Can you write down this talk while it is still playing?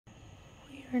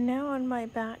We're now on my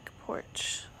back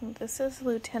porch. This is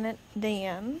Lieutenant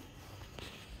Dan.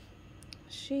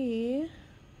 She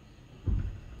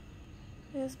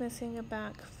is missing a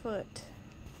back foot.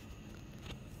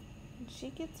 When she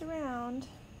gets around,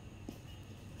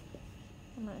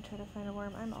 I'm going to try to find a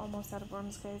worm. I'm almost out of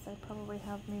worms, guys. I probably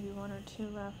have maybe one or two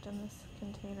left in this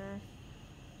container.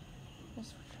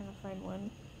 Just trying to find one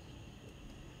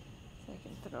so I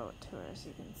can throw it to her so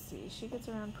you can see. She gets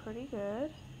around pretty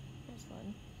good. There's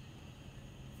one.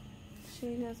 She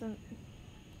ate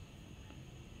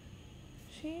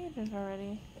it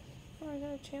already. Oh, I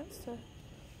got a chance to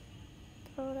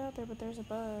throw it out there, but there's a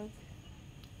bug.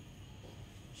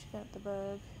 She got the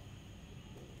bug.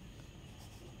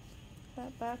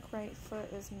 That back right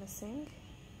foot is missing.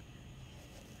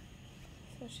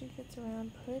 So she gets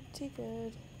around pretty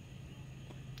good.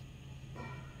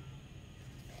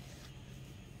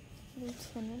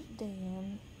 Lieutenant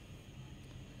Dan.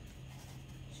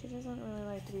 She doesn't really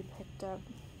like to be picked up.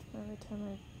 Every time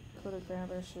I go to grab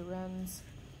her, she runs.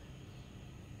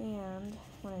 And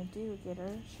when I do get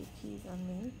her, she pees on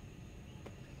me.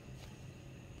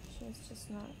 She's just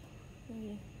not,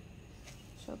 maybe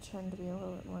she'll tend to be a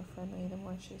little bit more friendly the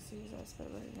more she sees us,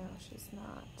 but right now she's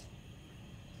not.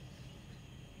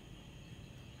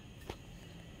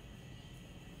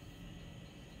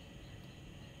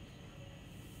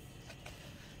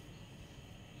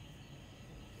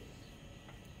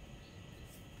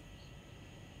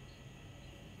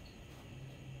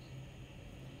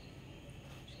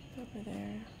 Over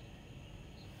there.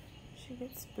 She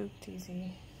gets spooked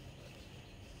easy.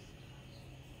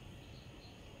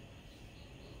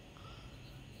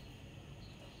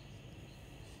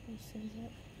 She sees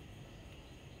it.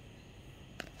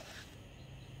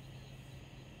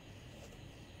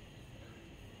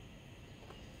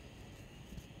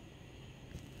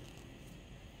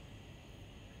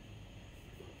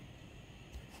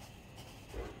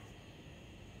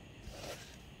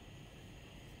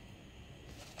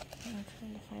 I'm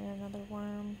trying to find another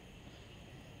worm.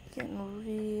 Getting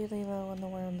really low on the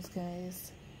worms,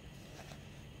 guys.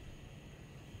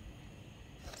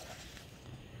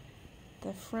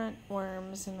 The front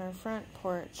worms in our front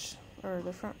porch, or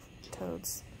the front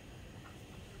toads,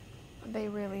 they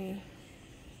really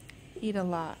eat a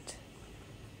lot.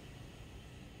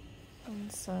 And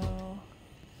so,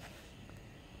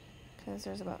 because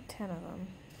there's about 10 of them,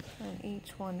 and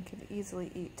each one could easily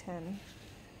eat 10.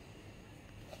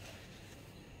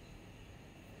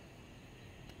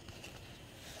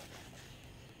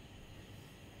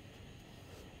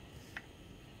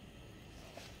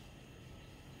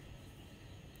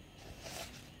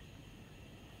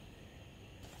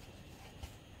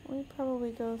 We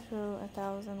probably go through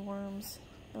 1,000 worms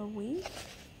a week.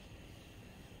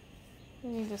 We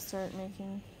need to start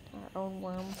making our own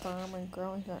worm farm and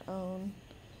growing our own,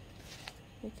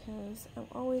 because I'm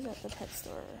always at the pet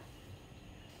store.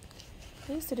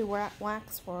 I used to do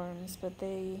wax worms, but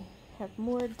they have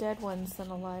more dead ones than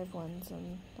alive ones,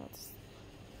 and that's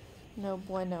no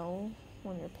bueno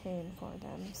when you're paying for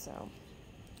them. So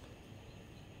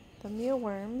the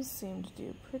mealworms seem to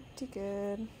do pretty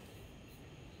good.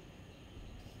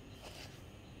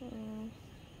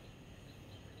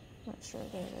 Not sure,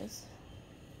 there it is.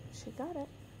 She got it.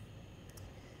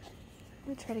 Let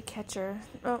me try to catch her.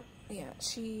 Oh, yeah,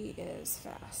 she is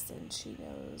fast and she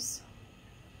knows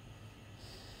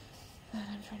that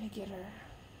I'm trying to get her.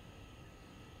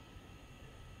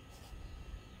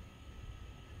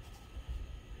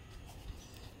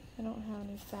 I don't have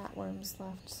any fat worms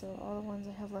left, so all the ones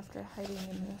I have left are hiding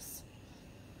in this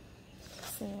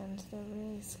sand. They're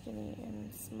really skinny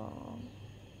and small.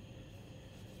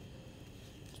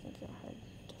 Make it hard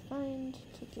to find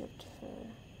to give to her.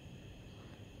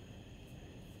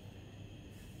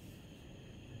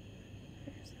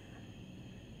 There's that.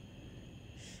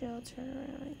 She'll turn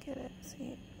around and get it.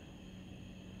 See?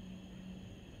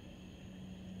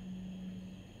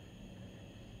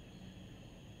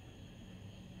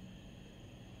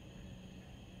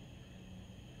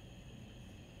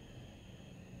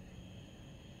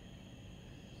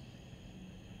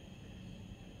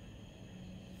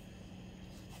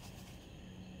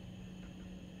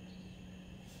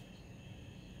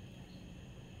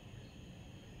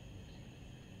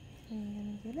 Are you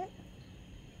gonna get it?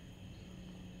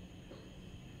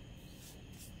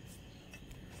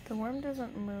 If the worm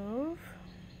doesn't move,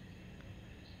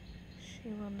 she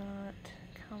will not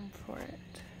come for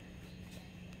it.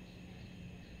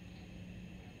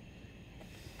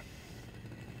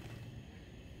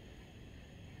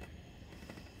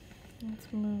 It's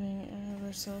moving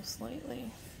ever so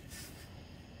slightly.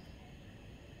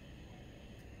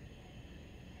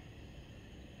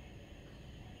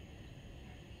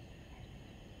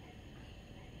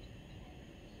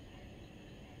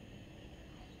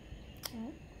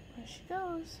 There she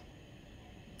goes.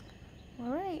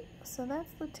 Alright, so that's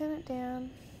Lieutenant Dan.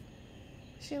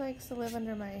 She likes to live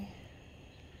under my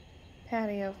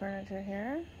patio furniture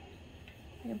here.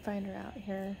 You can find her out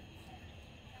here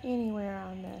anywhere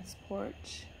on this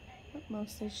porch, but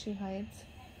mostly she hides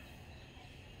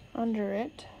under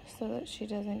it so that she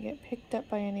doesn't get picked up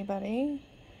by anybody.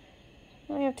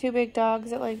 I have two big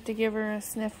dogs that like to give her a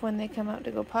sniff when they come out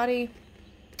to go potty,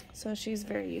 so she's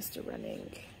very used to running.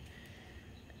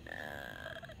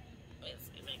 Let's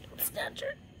see if I can snatch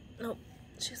her. Nope.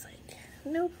 She's like,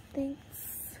 nope,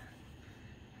 thanks.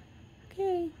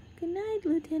 Okay, good night,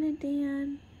 Lieutenant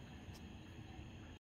Dan.